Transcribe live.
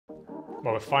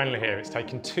Well, we're finally here. It's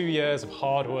taken 2 years of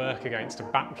hard work against a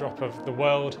backdrop of the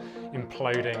world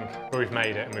imploding, but we've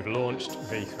made it and we've launched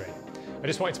V3. I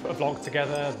just wanted to put a vlog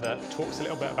together that talks a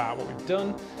little bit about what we've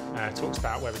done, talks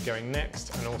about where we're going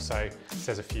next, and also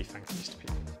says a few thank yous to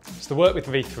people. So the work with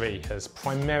V3 has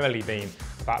primarily been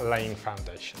about laying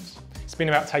foundations. It's been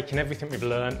about taking everything we've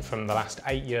learned from the last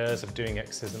 8 years of doing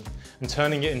Exercism and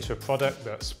turning it into a product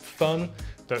that's fun,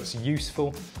 that's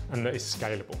useful, and that is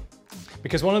scalable.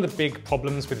 Because one of the big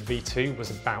problems with V2 was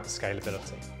about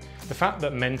scalability. The fact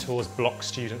that mentors block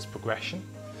students' progression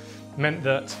meant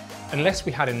that unless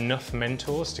we had enough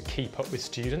mentors to keep up with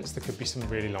students, there could be some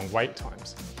really long wait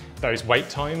times. Those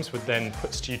wait times would then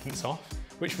put students off,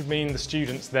 which would mean the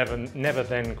students never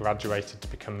then graduated to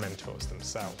become mentors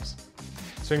themselves.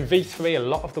 So in V3, a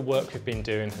lot of the work we've been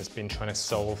doing has been trying to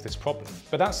solve this problem,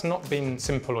 but that's not been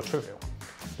simple or trivial.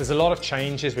 There's a lot of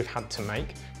changes we've had to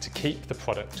make to keep the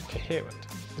product coherent.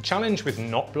 The challenge with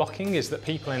not blocking is that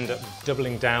people end up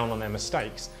doubling down on their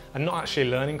mistakes and not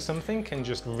actually learning something and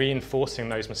just reinforcing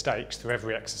those mistakes through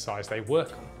every exercise they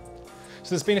work on. So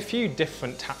there's been a few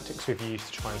different tactics we've used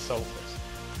to try and solve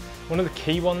this. One of the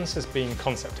key ones has been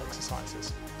concept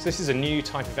exercises. So this is a new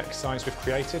type of exercise we've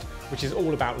created, which is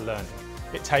all about learning.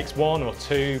 It takes 1 or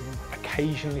 2,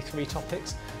 occasionally 3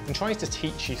 topics, and tries to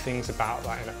teach you things about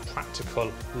that in a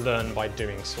practical, learn by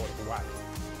doing sort of way.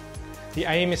 The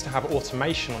aim is to have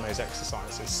automation on those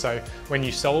exercises, so when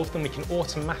you solve them, we can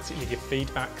automatically give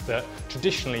feedback that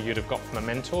traditionally you'd have got from a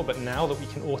mentor, but now that we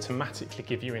can automatically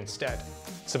give you instead.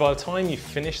 So by the time you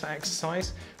finish that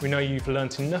exercise, we know you've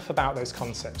learnt enough about those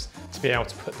concepts to be able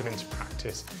to put them into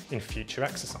practice in future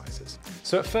exercises.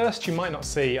 So at first, you might not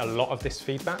see a lot of this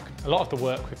feedback. A lot of the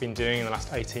work we've been doing in the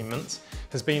last 18 months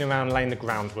has been around laying the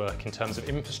groundwork in terms of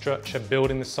infrastructure,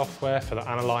 building the software for the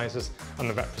analysers and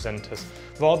the representers,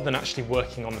 rather than actually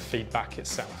working on the feedback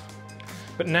itself.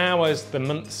 But now, as the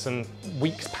months and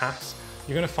weeks pass,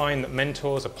 you're going to find that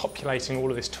mentors are populating all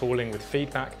of this tooling with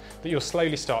feedback that you'll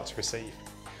slowly start to receive.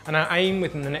 And our aim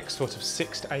within the next sort of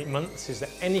 6 to 8 months is that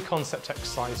any concept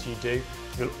exercise you do,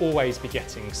 you'll always be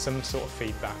getting some sort of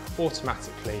feedback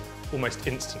automatically, almost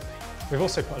instantly. We've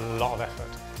also put a lot of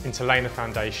effort into laying the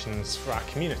foundations for our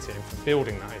community and for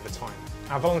building that over time.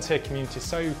 Our volunteer community is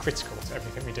so critical to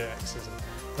everything we do at Exercism,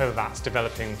 whether that's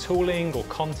developing tooling or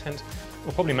content,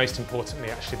 or probably most importantly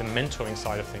actually the mentoring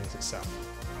side of things itself.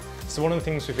 So one of the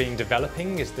things we've been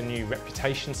developing is the new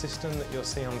reputation system that you'll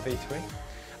see on V3,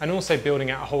 and also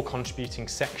building out a whole contributing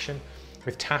section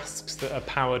with tasks that are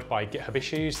powered by GitHub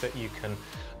issues that you can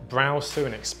browse through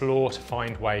and explore to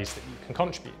find ways that you can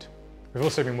contribute. We've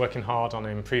also been working hard on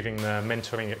improving the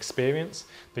mentoring experience,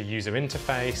 the user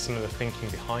interface, some of the thinking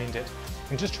behind it,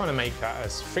 and just trying to make that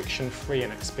as friction-free an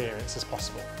experience as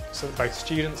possible so that both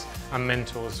students and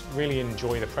mentors really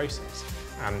enjoy the process,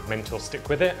 and mentors stick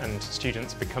with it and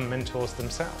students become mentors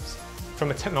themselves. From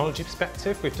a technology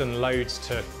perspective, we've done loads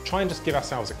to try and just give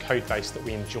ourselves a code base that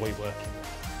we enjoy working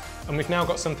with. And we've now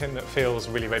got something that feels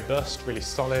really robust, really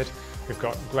solid. We've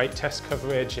got great test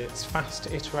coverage, it's fast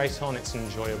to iterate on, it's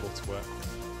enjoyable to work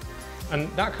with. And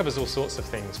that covers all sorts of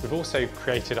things. We've also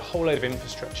created a whole load of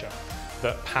infrastructure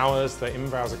that powers the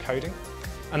in-browser coding,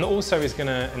 and that also is going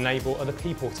to enable other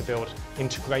people to build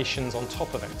integrations on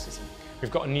top of Exercism.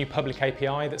 We've got a new public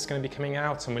API that's going to be coming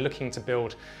out, and we're looking to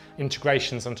build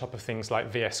integrations on top of things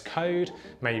like VS Code,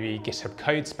 maybe GitHub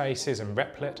code spaces and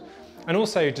Replit, and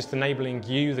also just enabling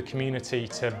you, the community,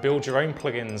 to build your own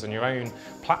plugins and your own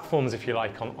platforms, if you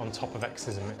like, on top of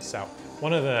Exercism itself.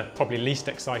 One of the probably least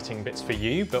exciting bits for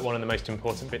you, but one of the most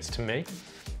important bits to me,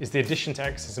 is the addition to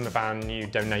Exercism of our new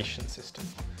donation system.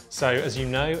 So as you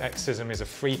know, Exercism is a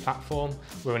free platform.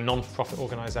 We're a non-profit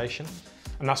organisation.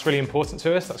 And that's really important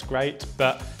to us, that's great,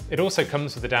 but it also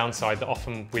comes with the downside that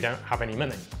often we don't have any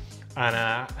money.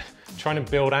 And trying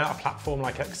to build out a platform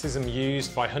like Exercism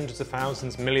used by hundreds of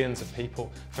thousands, millions of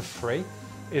people for free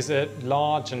is a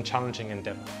large and challenging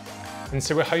endeavour. And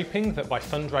so we're hoping that by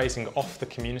fundraising off the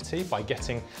community, by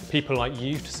getting people like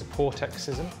you to support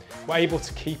Exercism, we're able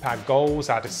to keep our goals,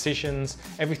 our decisions,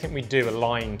 everything we do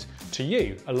aligned to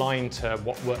you, aligned to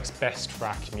what works best for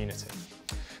our community.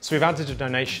 So we've added a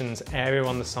donations area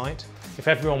on the site. If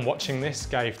everyone watching this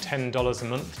gave $10 a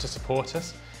month to support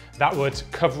us, that would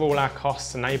cover all our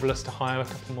costs, enable us to hire a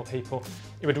couple more people.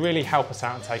 It would really help us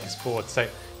out and take us forward. So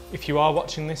if you are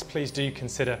watching this, please do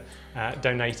consider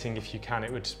donating if you can.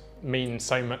 It would mean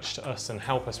so much to us and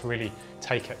help us really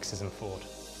take Exercism forward.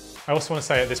 I also want to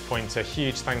say at this point a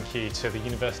huge thank you to the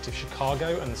University of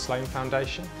Chicago and the Sloan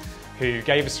Foundation, who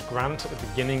gave us a grant at the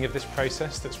beginning of this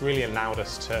process that's really allowed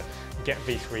us to get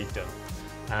V3 done.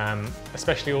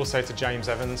 Especially also to James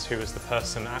Evans, who was the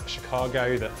person at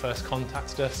Chicago that first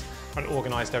contacted us and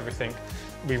organised everything.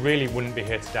 We really wouldn't be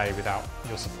here today without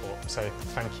your support, so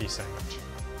thank you so much.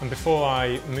 And before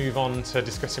I move on to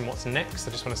discussing what's next,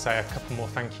 I just want to say a couple more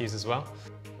thank yous as well.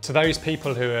 To those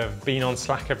people who have been on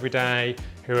Slack every day,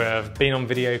 who have been on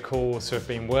video calls, who have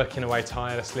been working away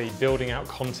tirelessly, building out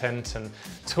content and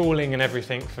tooling and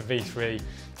everything for V3,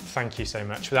 thank you so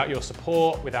much. Without your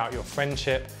support, without your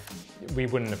friendship, we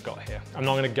wouldn't have got here. I'm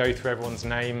not going to go through everyone's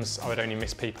names, I would only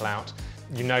miss people out.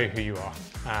 You know who you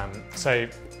are, so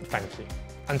thank you.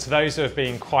 And to those who have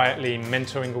been quietly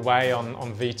mentoring away on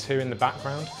V2 in the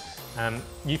background,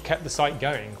 you've kept the site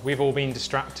going. We've all been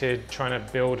distracted trying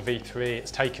to build V3.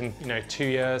 It's taken 2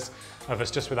 years of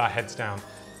us just with our heads down.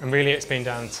 And really it's been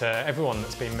down to everyone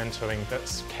that's been mentoring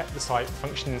that's kept the site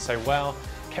functioning so well,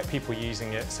 kept people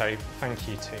using it, so thank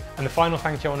you too. And the final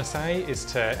thank you I want to say is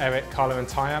to Eric, Carlo and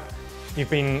Tyab. You've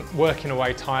been working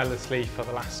away tirelessly for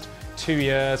the last 2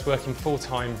 years, working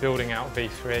full-time, building out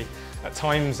V3. At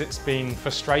times it's been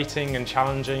frustrating and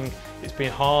challenging. It's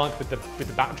been hard with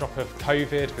the backdrop of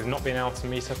COVID, with not being able to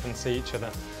meet up and see each other.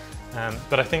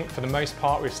 But I think for the most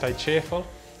part we've stayed cheerful,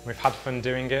 we've had fun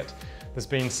doing it. There's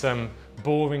been some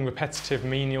boring, repetitive,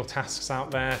 menial tasks out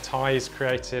there. Ty's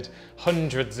created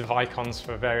hundreds of icons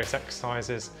for various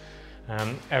exercises.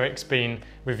 Eric's been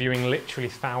reviewing literally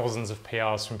thousands of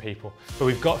PRs from people. But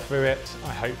we've got through it.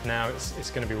 I hope now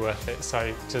it's going to be worth it.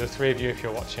 So to the three of you, if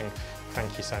you're watching,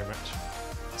 thank you so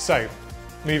much. So,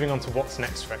 moving on to what's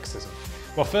next for Exercism.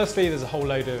 Well, firstly, there's a whole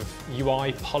load of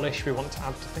UI polish we want to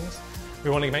add to things. We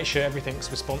want to make sure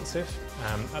everything's responsive.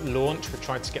 At launch, we've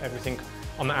tried to get everything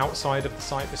on the outside of the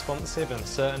site responsive, and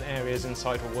certain areas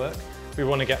inside will work. We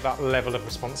want to get that level of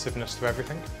responsiveness to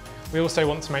everything. We also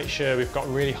want to make sure we've got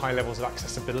really high levels of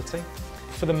accessibility.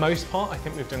 For the most part, I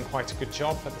think we've done quite a good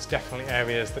job, but there's definitely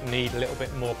areas that need a little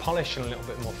bit more polish and a little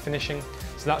bit more finishing.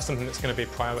 So that's something that's going to be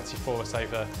a priority for us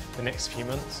over the next few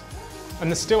months.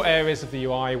 And there's still areas of the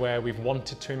UI where we've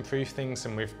wanted to improve things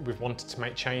and we've wanted to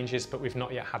make changes, but we've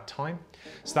not yet had time.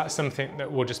 So that's something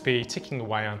that we'll just be ticking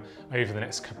away on over the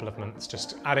next couple of months,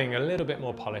 just adding a little bit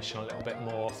more polish and a little bit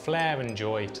more flair and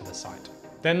joy to the site.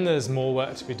 Then there's more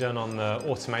work to be done on the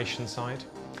automation side.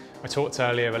 I talked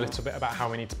earlier a little bit about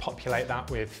how we need to populate that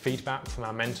with feedback from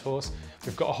our mentors.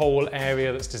 We've got a whole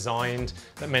area that's designed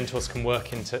that mentors can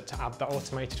work in to add that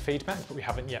automated feedback, but we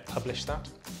haven't yet published that.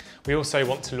 We also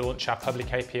want to launch our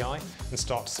public API and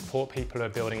start to support people who are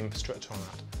building infrastructure on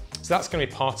that. So that's going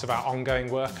to be part of our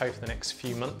ongoing work over the next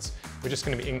few months. We're just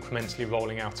going to be incrementally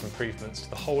rolling out improvements to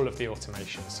the whole of the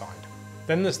automation side.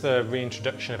 Then there's the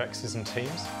reintroduction of Exercism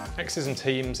Teams. Exercism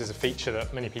Teams is a feature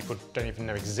that many people don't even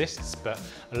know exists, but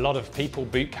a lot of people,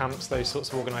 boot camps, those sorts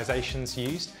of organisations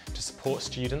used to support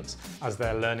students as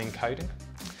they're learning coding.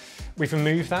 We've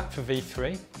removed that for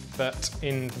V3, but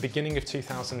in the beginning of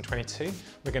 2022,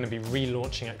 we're going to be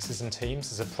relaunching Exercism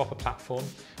Teams as a proper platform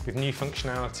with new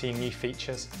functionality, new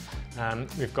features.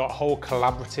 We've got a whole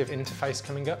collaborative interface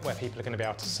coming up where people are going to be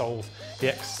able to solve the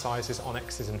exercises on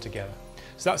Exercism together.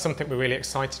 So that's something we're really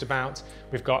excited about.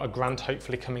 We've got a grant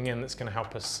hopefully coming in that's going to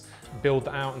help us build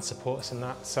that out and support us in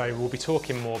that. So we'll be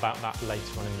talking more about that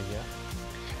later on in the year.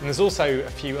 And there's also a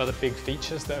few other big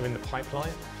features that are in the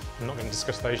pipeline. I'm not going to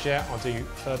discuss those yet. I'll do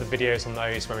further videos on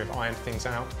those where we've ironed things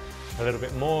out a little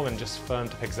bit more and just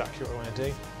firmed up exactly what we want to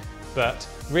do. But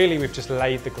really we've just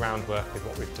laid the groundwork with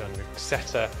what we've done. We've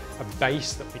set a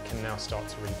base that we can now start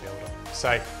to rebuild on.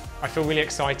 So I feel really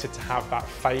excited to have that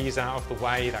phase out of the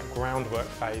way, that groundwork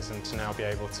phase, and to now be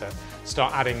able to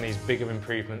start adding these bigger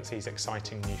improvements, these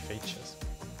exciting new features.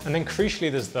 And then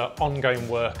crucially, there's the ongoing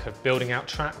work of building out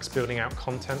tracks, building out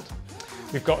content.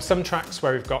 We've got some tracks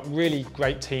where we've got really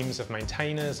great teams of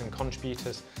maintainers and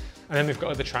contributors, and then we've got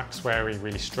other tracks where we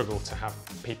really struggle to have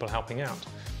people helping out.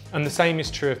 And the same is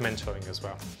true of mentoring as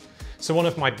well. So one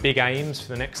of my big aims for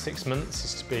the next 6 months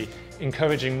is to be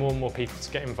encouraging more and more people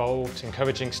to get involved,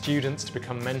 encouraging students to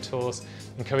become mentors,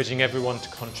 encouraging everyone to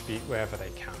contribute wherever they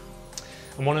can.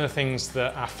 And one of the things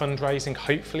that our fundraising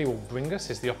hopefully will bring us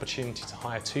is the opportunity to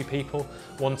hire 2 people,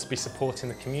 one to be supporting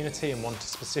the community and one to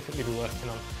specifically be working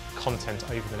on content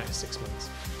over the next 6 months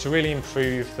to really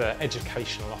improve the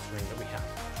educational offering that we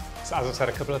have. So as I've said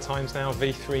a couple of times now,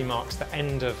 V3 marks the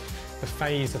end of the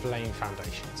phase of laying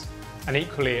foundations. And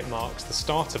equally it marks the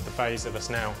start of the phase of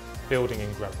us now building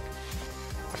and growing.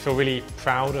 I feel really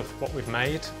proud of what we've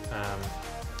made.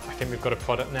 I think we've got a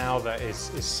product now that is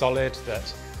solid,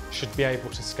 that should be able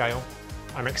to scale.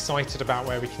 I'm excited about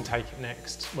where we can take it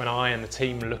next. When I and the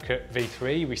team look at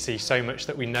V3, we see so much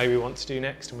that we know we want to do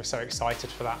next, and we're so excited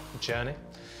for that journey.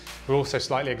 We're also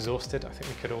slightly exhausted. I think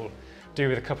we could all do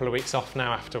with a couple of weeks off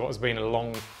now after what has been a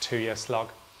long 2-year slog.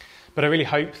 But I really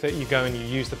hope that you go and you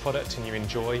use the product and you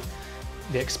enjoy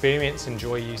the experience,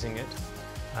 enjoy using it.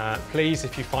 Please,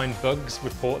 if you find bugs,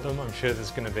 report them. I'm sure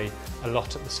there's going to be a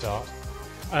lot at the start.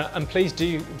 And please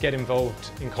do get involved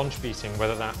in contributing,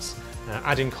 whether that's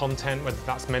adding content, whether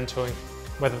that's mentoring,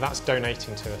 whether that's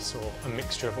donating to us, or a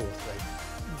mixture of all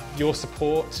three. Your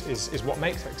support is what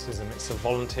makes Exercism. It's a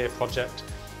volunteer project.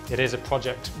 It is a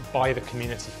project by the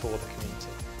community for the community.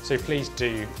 So please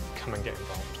do come and get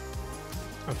involved.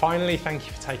 And finally, thank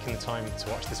you for taking the time to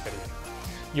watch this video.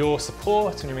 Your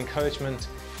support and your encouragement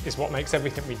is what makes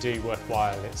everything we do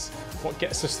worthwhile. It's what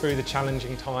gets us through the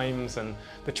challenging times and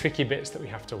the tricky bits that we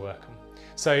have to work on.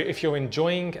 So if you're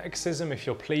enjoying Exercism, if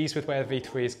you're pleased with where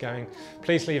V3 is going,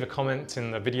 please leave a comment in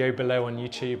the video below on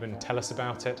YouTube and tell us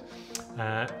about it.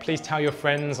 Please tell your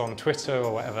friends on Twitter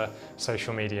or whatever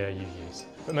social media you use.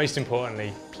 But most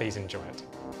importantly, please enjoy it.